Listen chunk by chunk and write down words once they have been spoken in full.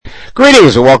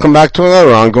Greetings and welcome back to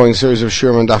another ongoing series of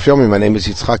Shiurim and Daf Yomi. My name is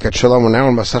Yitzchak Etshalom. We're now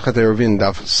on Masachet Eruvin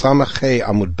Daf Samachay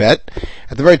Amud Bet,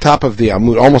 at the very top of the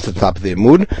Amud, almost at the top of the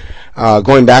Amud.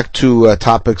 Going back to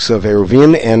topics of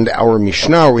Eruvin and our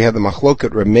Mishnah, we have the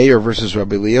Machloket Reb Meir versus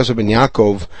Rabbi Eliezer ben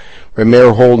Yaakov. Reb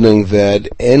Meir holding that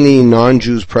any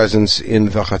non-Jew's presence in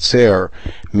the Chatzer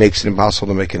makes it impossible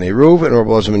to make an Eruv, and Rabbi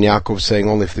Eliezer ben Yaakov saying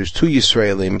only if there's two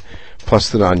Yisraelim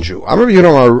plus the non-Jew. I'm reviewing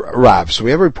our Rav, so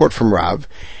we have a report from Rav.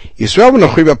 Yisrael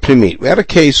v'nochriva plimit. We had a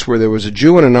case where there was a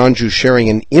Jew and a non-Jew sharing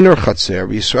an inner chatzer,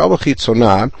 Yisrael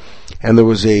v'chitzonah, and there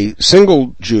was a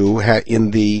single Jew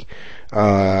in the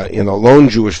lone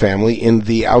Jewish family in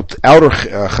the outer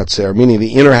chatzer, meaning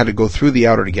the inner had to go through the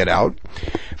outer to get out.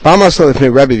 So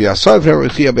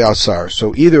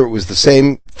either it was the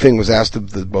same thing was asked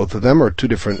of both of them, or two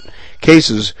different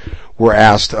cases were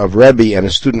asked of Rebbe and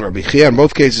his student Rabbi Chia. In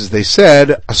both cases they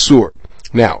said asur.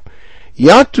 Now,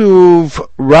 Yatuv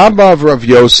Rabbav Rav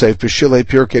Yosef B'Shilei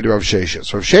Pirkei Rav Sheshet.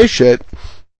 So Rav Sheshet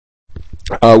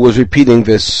was repeating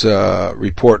this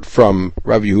report from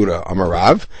Rav Yehuda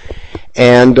Amarav,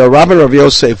 and Rabbi and Rav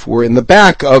Yosef were in the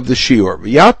back of the shiur.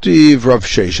 Yatuv Rav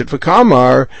Sheshet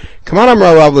v'Kamar Kaman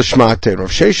Amar Rav L'Shmate. Rav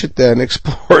Sheshet then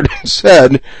explored and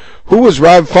said, "Who was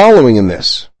Rav following in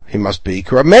this? He must be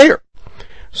Rav Meir."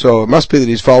 So it must be that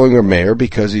he's following Reb Meir,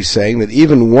 because he's saying that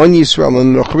even one Yisrael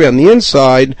and Nochri on the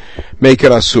inside make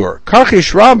it asur.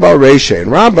 Karchish Rabba Reishe, and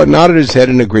Rabba nodded his head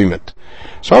in agreement.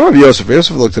 So Rav Yosef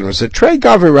looked at him and said, Trey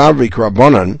Gavri Rabbi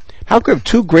Rabbanan, how could I have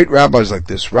two great rabbis like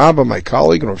this? Rabba, my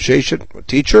colleague, and Rav Sheshet, my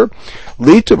teacher,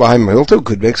 Litu B'Haim Mahilto,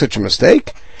 could make such a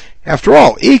mistake? After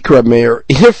all, Reb Meir,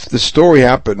 if the story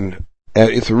happened,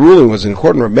 if the ruling was in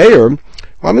accordance with Reb Meir,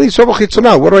 what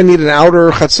do I need an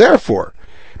outer chatzer for?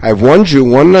 I have one Jew,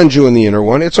 one non-Jew in the inner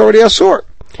one, it's already asur.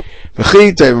 And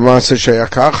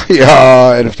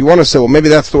if you want to say, well, maybe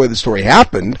that's the way the story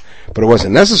happened, but it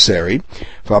wasn't necessary,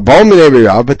 but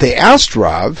they asked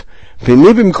Rav,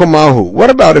 what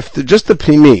about if just the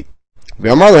Pnimi?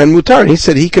 And he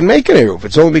said he can make an Eruv,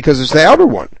 it's only because it's the outer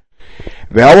one.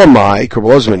 Is he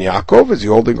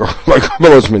holding like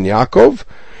Kabbalosman Yaakov?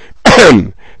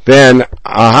 Then you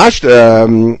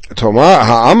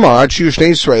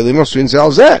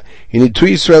need two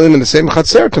Yisraelim in the same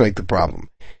chatzer to make the problem.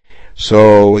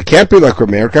 So it can't be like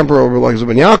Rabbi Meir, it can't be like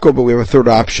Rabbi Yaakov, but we have a third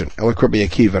option, like Rabbi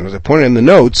Akiva. And as I pointed in the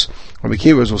notes, Rabbi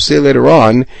Akiva, as we'll see later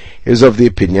on, is of the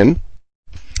opinion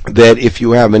that if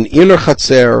you have an inner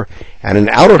chatzer and an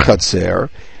outer chatzer,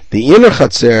 the inner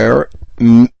chatzer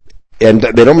and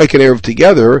they don't make an Eruv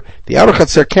together, the outer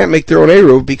Chatzer can't make their own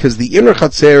Eruv because the inner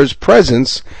Chatzer's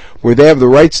presence, where they have the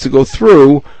rights to go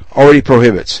through, already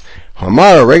prohibits.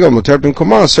 That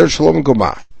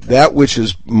which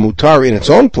is mutar in its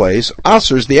own place,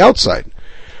 asers the outside.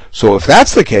 So if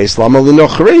that's the case, lama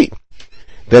l'nochri,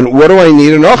 then what do I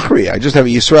need an ochri? I just have a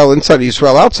Yisrael inside, a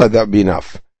Yisrael outside, that would be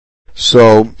enough.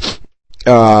 So, feel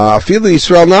the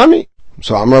Yisrael nami.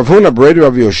 So Amar Rav Huna Breder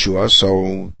Rav Yoshua.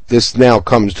 So this now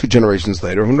comes 2 generations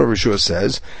later. Rav Yoshua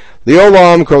says,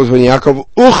 "Leolam Kros ben Yaakov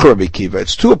Uch Rabbi Akiva."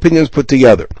 It's 2 opinions put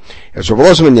together. It's Rav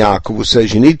Eliezer ben Yaakov who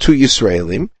says you need 2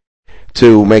 Yisraelim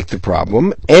to make the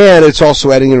problem, and it's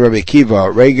also adding in Rabbi Akiva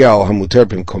Regal Hamuter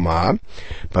Pim Koma.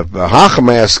 But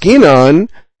Hachamay Askinan,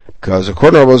 because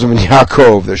according to Rav Eliezer ben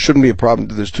Yaakov, there shouldn't be a problem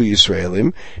that there's 2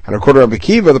 Yisraelim, and according to Rabbi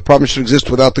Akiva, the problem should exist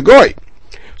without the goy.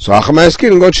 So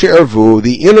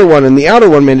the inner one and the outer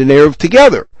one made an Eruv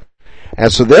together.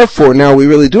 And so therefore now we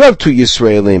really do have 2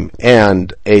 Yisraelim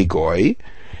and a Goy.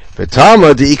 It's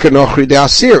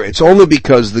only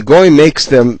because the Goy makes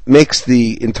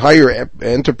the entire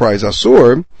enterprise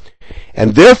Asur,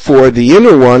 and therefore the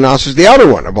inner one asurs the outer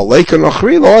one. But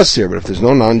if there's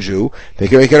no non-Jew, they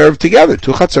can make an Eruv together.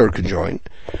 2 Chatzer can join.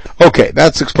 Okay,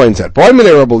 that explains that. So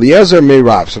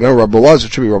now Rabbi Eliezer,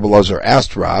 it should be Rabbi Eliezer,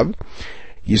 asked Rav,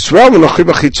 Yisrael v'nochri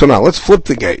b'chitzonah. Let's flip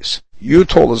the case. You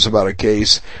told us about a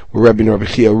case where Rabbi and Rabbi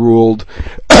Chia ruled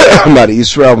about a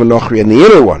Yisrael v'nochri in the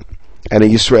inner one, and a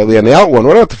Yisraeli on the outer one.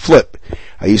 What about the flip?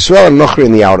 A Yisrael and nochri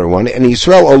in the outer one, and a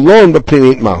Yisrael alone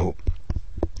b'pnimit mahu.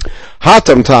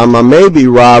 Hatam tama, maybe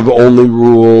Rav only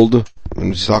ruled, when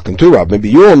he's talking to Rav,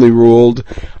 maybe you only ruled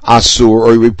Asur,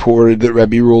 or you reported that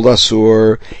Rabbi ruled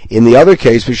Asur. In the other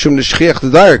case, Mishum Neshchiach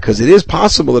D'Dair, because it is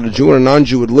possible that a Jew and a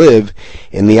non-Jew would live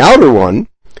in the outer one,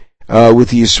 with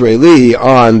the Yisraeli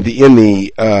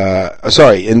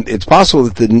it's possible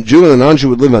that the Jew and the non-Jew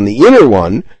would live on the inner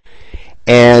one,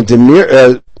 and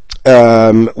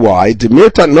why?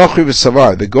 Demirtat Nochri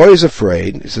v'Savar. The Goy is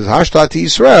afraid. He says, Hashtat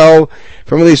Yisrael,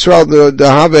 from the Yisrael, the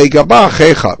Have Gabah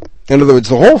Chechab. In other words,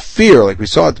 the whole fear, like we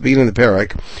saw at the beginning of the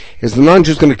parak, is the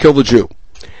non-Jew is going to kill the Jew.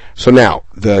 So now,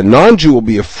 the non-Jew will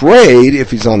be afraid if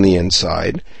he's on the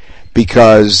inside,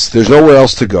 because there's nowhere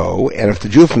else to go, and if the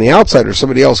Jew from the outside or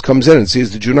somebody else comes in and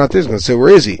sees the Jew not there, he's going to say,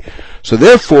 where is he? So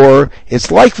therefore,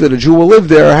 it's likely that a Jew will live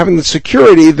there having the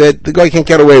security that the guy can't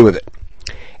get away with it.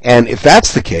 And if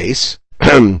that's the case,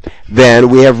 then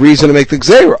we have reason to make the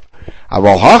Gzeira.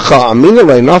 But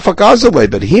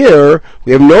here,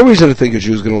 we have no reason to think a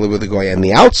Jew is going to live with the guy on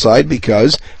the outside,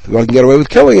 because the guy can get away with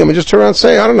killing him and just turn around and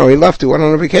say, I don't know, he left, he went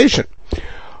on a vacation.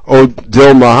 Or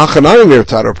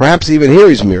perhaps even here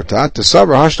he's mirtat.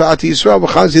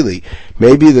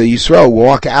 Maybe the Yisrael will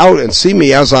walk out and see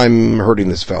me as I'm hurting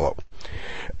this fellow.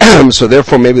 So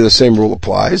therefore maybe the same rule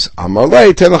applies.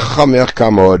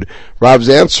 Rab's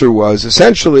answer was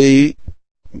essentially,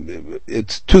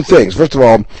 it's two things. First of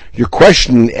all, your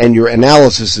question and your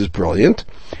analysis is brilliant.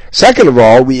 Second of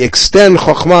all, we extend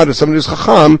chokhmah to somebody who's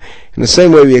chacham in the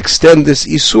same way we extend this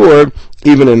isur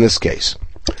even in this case.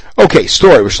 Okay,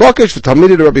 story. Rish Lakish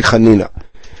v'talmidei Rabbi Chanina.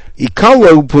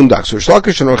 Ikalu pundak. So Rish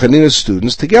Lakish and Rabbi Chanina's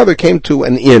students together came to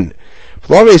an inn.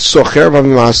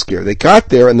 They got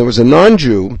there and there was a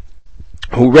non-Jew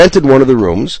who rented one of the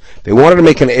rooms. They wanted to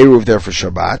make an eruv there for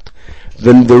Shabbat.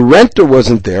 Then the renter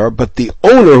wasn't there, but the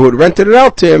owner who had rented it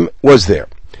out to him was there.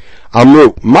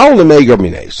 Amru,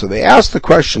 so they asked the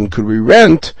question, could we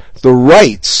rent the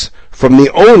rights from the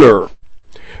owner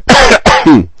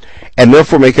and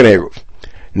therefore make an eruv?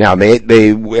 Now,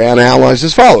 they analyze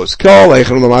as follows.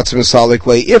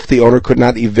 If the owner could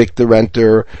not evict the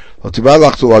renter,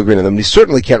 then he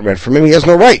certainly can't rent from him, he has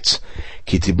no rights.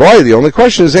 The only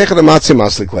question is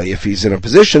if he's in a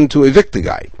position to evict the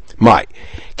guy.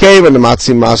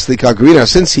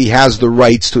 Since he has the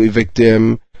rights to evict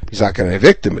him, he's not going to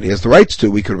evict him, but he has the rights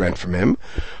to, we could rent from him.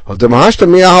 The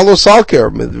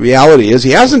reality is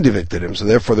he hasn't evicted him, so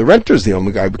therefore the renter is the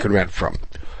only guy we can rent from.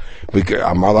 Rish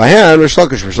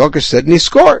Lakish said,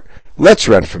 Niskor, let's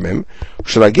rent from him.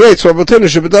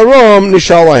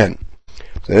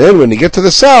 And then when you get to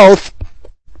the south,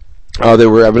 they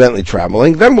were evidently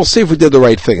traveling, then we'll see if we did the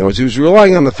right thing. In other words, he was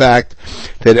relying on the fact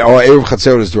that Eruv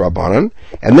Chatzerot is D'Rabbanan,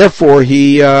 and therefore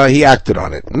he acted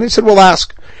on it. And they said, we'll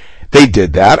ask. They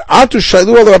did that. And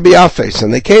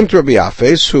they came to Rabbi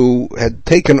Afes, who had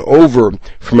taken over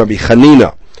from Rabbi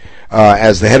Chanina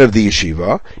as the head of the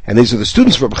yeshiva, and these are the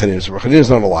students of Rabbi Chanina, so Rabbi Chanina is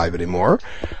not alive anymore.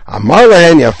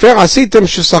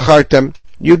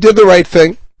 You did the right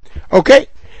thing. Okay.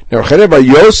 Now, Rabbi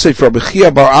Yosef, Rabbi Chia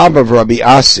bar Abba, Rabbi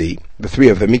Asi, the three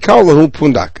of them, they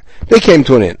came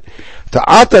to an inn.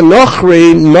 And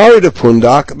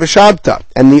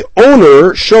the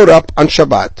owner showed up on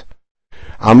Shabbat.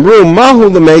 Amru mahu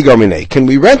l'mei. Can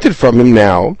we rent it from him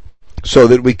now so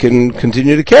that we can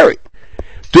continue to carry?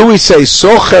 Do we say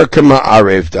socher kama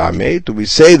arev dame? Do we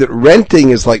say that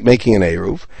renting is like making an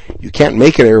eruv? You can't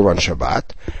make an eruv on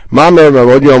Shabbat. Mamer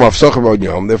v'od yom av socher v'od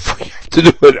yom. Therefore, you have to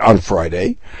do it on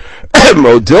Friday.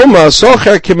 Modilma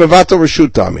socher kimevato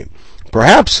reshut dame.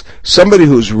 Perhaps somebody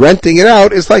who's renting it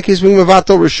out is like he's being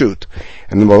mevato reshut.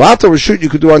 And the mevato reshut you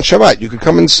could do on Shabbat. You could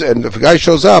come and if a guy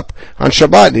shows up on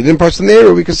Shabbat and he didn't parse in the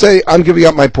eruv, we could say, I'm giving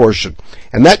up my portion.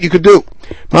 And that you could do.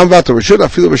 So they're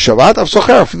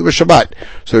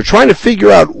trying to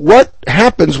figure out what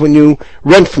happens when you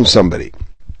rent from somebody.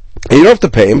 And you don't have to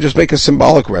pay him, just make a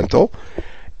symbolic rental.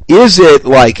 Is it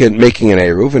like making an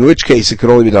eruv, in which case it could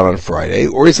only be done on Friday,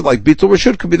 or is it like bitul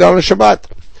reshut, could be done on Shabbat?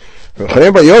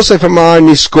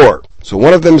 So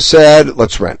one of them said,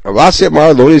 let's rent.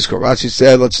 Rasi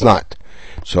said, let's not.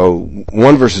 So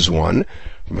 1 versus 1.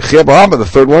 The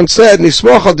third one said, let's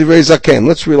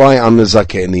rely on the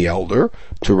zaken, the elder,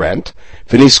 to rent.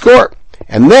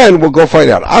 And then we'll go find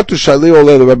out. Then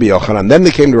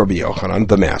they came to Rabbi Yochanan,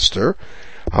 the master.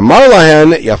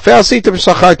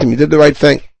 You did the right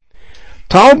thing.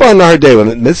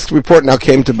 This report now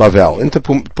came to Bavel, into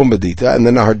Pumbedita, and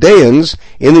the Nahardayans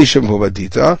in the Yishuv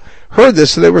Pumbedita heard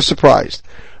this, so they were surprised.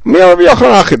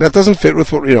 That doesn't fit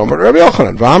with what we know about Rabbi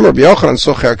Yochanan.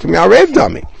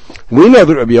 We know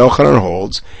that Rabbi Yochanan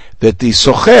holds that the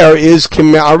socher is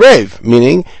kim me'arev,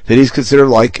 meaning that he's considered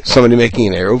like somebody making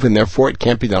an eruv, and therefore it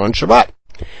can't be done on Shabbat.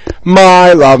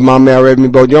 My love, ma me'arev mi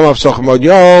bod yom av socher bod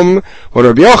yom. When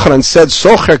Rabbi Yochanan said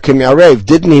socher kim me'arev,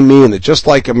 didn't he mean that just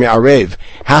like a me'arev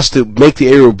has to make the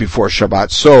eruv before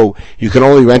Shabbat, so you can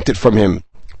only rent it from him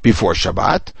before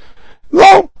Shabbat?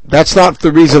 No, that's not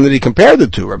the reason that he compared the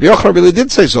two. Rabbi Yochanan really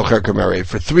did say socher kim me'arev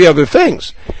for three other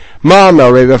things. Just like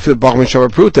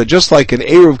an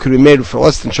eruv could be made for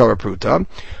less than shavar pruta,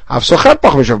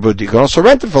 you can also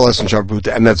rent it for less than shavar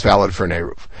pruta, and that's valid for an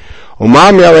eruv.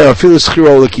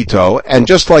 And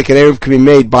just like an eruv can be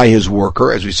made by his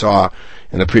worker, as we saw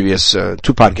in the previous 2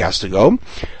 podcasts ago.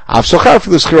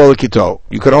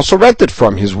 You could also rent it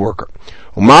from his worker.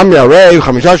 If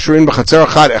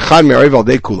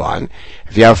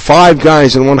you have 5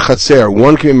 guys in one chatzer,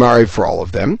 one can be married for all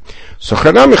of them.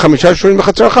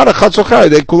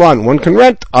 One can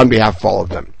rent on behalf of all of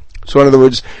them. So in other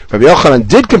words, Rabbi Yochanan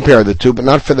did compare the two, but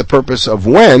not for the purpose of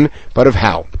when, but of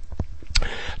how.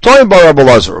 Rabbi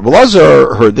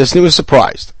Lazar heard this and he was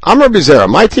surprised. Amar Rabbi Zera,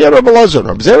 my tia Rabbi Lazar.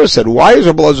 Rabbi Zera said, why is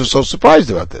Rabbi Lazar so surprised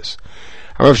about this?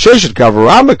 So now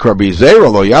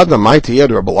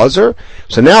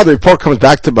the report comes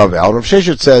back to Bavel. Rav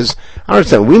Sheshet says, I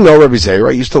understand, we know Rabbi Zera,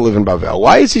 I used to live in Bavel.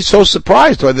 Why is he so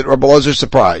surprised? Why did Rabbi Lazar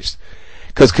surprised?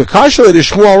 Because Kakashale to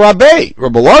Shmuel Rabbi.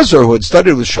 Rabbi Lazar, who had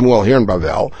studied with Shmuel here in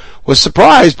Bavel, was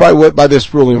surprised by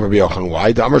this ruling of Rabbi Yochanan. Why?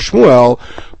 Amar Shmuel,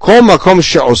 Kol makom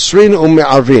she'osrin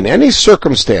u'me'arvin. Any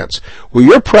circumstance where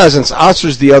your presence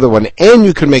answers the other one and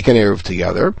you can make an eruv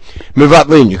together,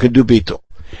 mevatlin, you can do bitul.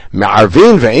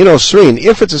 Ma'arvin ve'ein osrin,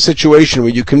 if it's a situation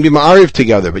where you can be ma'ariv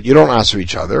together, but you don't answer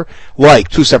each other, like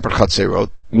 2 separate chatzerot,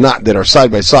 not that are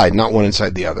side by side, not one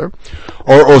inside the other,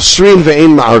 or osrin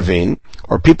ve'ein ma'arvin,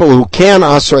 or people who can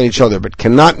answer on each other but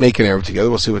cannot make an eruv together,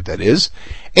 we'll see what that is.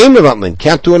 Ein mevatlin,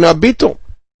 can't do an bitul.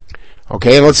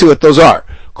 Okay, and let's see what those are.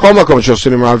 Kol makom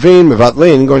she'osrin ma'arvin,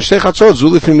 mevatlin, gon shtei chatzot, zu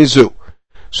lifnim mizu.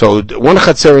 So one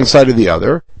chatzer inside of the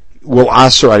other will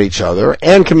answer at each other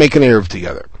and can make an eruv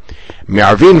together.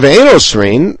 Me'arvin ve'ein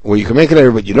osrin, where you can make an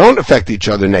eruv but you don't affect each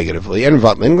other negatively, and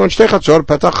vatlin gon shtei chatzot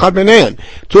petach chad b'neihan.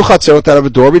 2 chatzerot that have a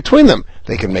door between them.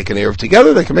 They can make an eruv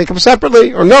together, they can make them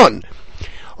separately, or none.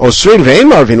 Osrin ve'ein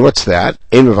marvin, what's that?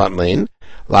 Ein mevatlin.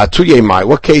 La tuyei mai,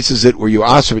 what case is it where you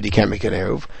answer but you can't make an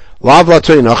eruv? Lav la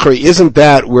tuyei nachri, isn't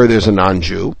that where there's a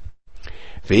non-Jew?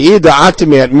 Ve'i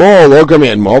da'atimi at mol, logami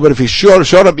at mol, but if he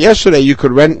showed up yesterday, you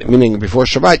could rent, meaning before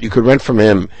Shabbat, you could rent from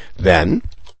him then.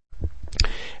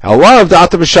 Allah of the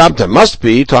Atam Shabbat must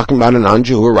be talking about a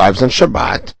non-Jew who arrives on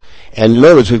Shabbat. And in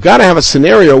other words, we've got to have a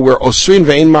scenario where Osrin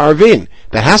ve'ein ma'arvin,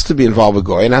 that has to be involved with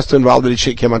Goy, and has to involve that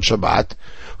he came on Shabbat.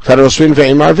 Osrin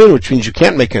ve'ein ma'arvin, which means you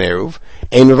can't make an eruv.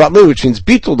 Ein mevatlin, which means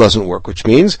bitul doesn't work, which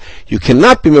means you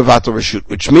cannot be mevatel reshut,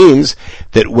 which means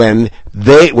that when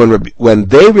they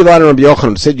relied on Rabbi Yochanan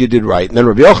and said you did right, and then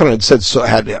Rabbi Yochanan had said,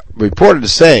 had reported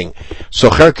as saying,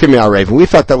 socher kimi arev, and we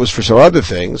thought that was for some other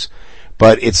things,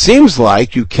 but it seems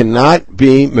like you cannot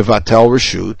be mevatel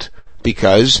reshut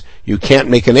because you can't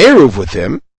make an eruv with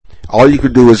him. All you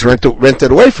could do is rent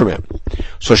it away from him.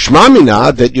 So shma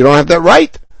mina, that you don't have that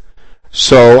right.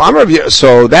 So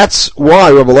that's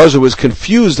why Rabbi Lazar was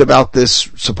confused about this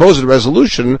supposed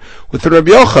resolution with the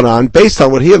Rabbi Yochanan based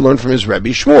on what he had learned from his Rebbe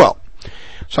Shmuel.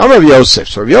 So I'm Rabbi Yosef.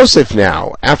 So Rabbi Yosef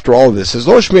now, after all of this, says,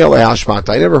 Lo shmi alei hashmata,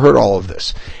 I never heard all of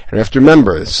this. And you have to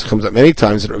remember, this comes up many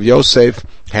times, that Rabbi Yosef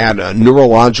had a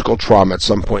neurological trauma at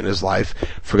some point in his life,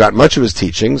 forgot much of his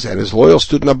teachings, and his loyal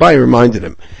student Abai reminded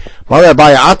him.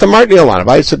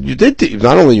 Abai said, you did,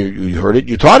 not only you heard it,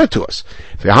 you taught it to us.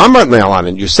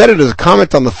 And you said it as a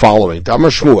comment on the following, Damar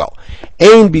Shmuel,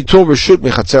 Ein bitul reshut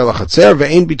mechatzer lachatzer,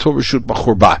 ve'ein bitul reshut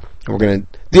b'churba. And we're going to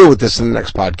deal with this in the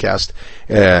next podcast.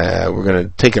 We're going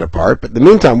to take it apart. But in the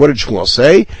meantime, what did Shmuel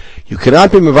say? You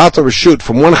cannot be mevatel reshut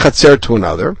from one chatzer to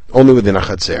another, only within a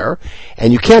chatzer,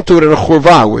 and you can't do it in a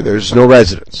churva where there's no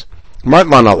residence.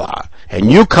 Martlan Allah.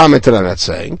 And you commented on that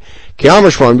saying, when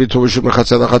does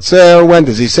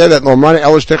he say that?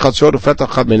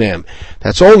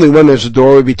 That's only when there's a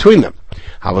doorway between them.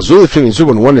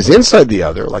 When one is inside the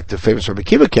other, like the famous Rabbi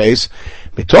Kiva case,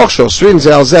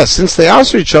 since they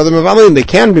answer each other, they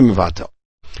can be mevatel.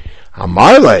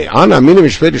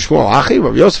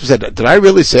 Rabbi Yosef said, did I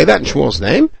really say that in Shmuel's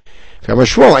name?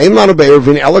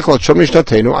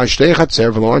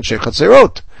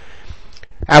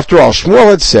 After all, Shmuel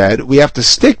had said, we have to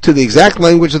stick to the exact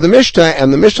language of the Mishnah,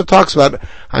 and the Mishnah talks about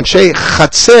Anshe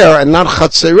Chatzer and not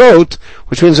Chatzerot,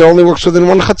 which means it only works within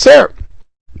one Chatzer.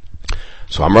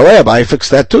 So Amarle Abai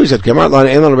fixed that too. He said,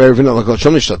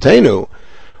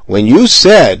 when you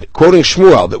said, quoting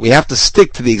Shmuel, that we have to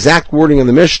stick to the exact wording in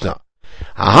the Mishnah,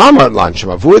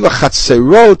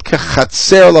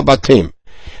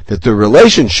 that the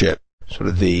relationship, sort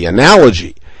of the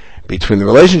analogy, between the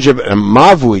relationship and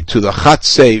mavui to the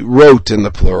chatzerot in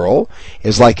the plural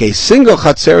is like a single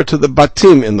chatzer to the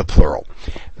batim in the plural.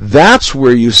 That's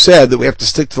where you said that we have to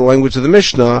stick to the language of the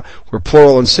Mishnah, where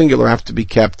plural and singular have to be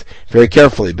kept very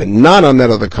carefully, but not on that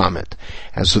other comment.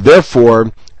 And so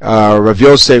therefore, Rav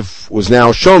Yosef was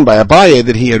now shown by Abaye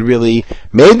that he had really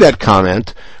made that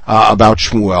comment about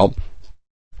Shmuel,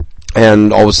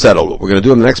 and all was settled. What we're going to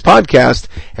do in the next podcast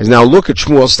is now look at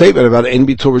Shmuel's statement about Ein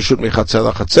Bitul Reshut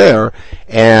Mechatzer Lachatzer,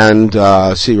 and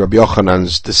see Rabbi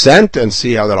Yochanan's dissent, and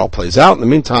see how that all plays out. In the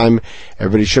meantime,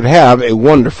 everybody should have a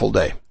wonderful day.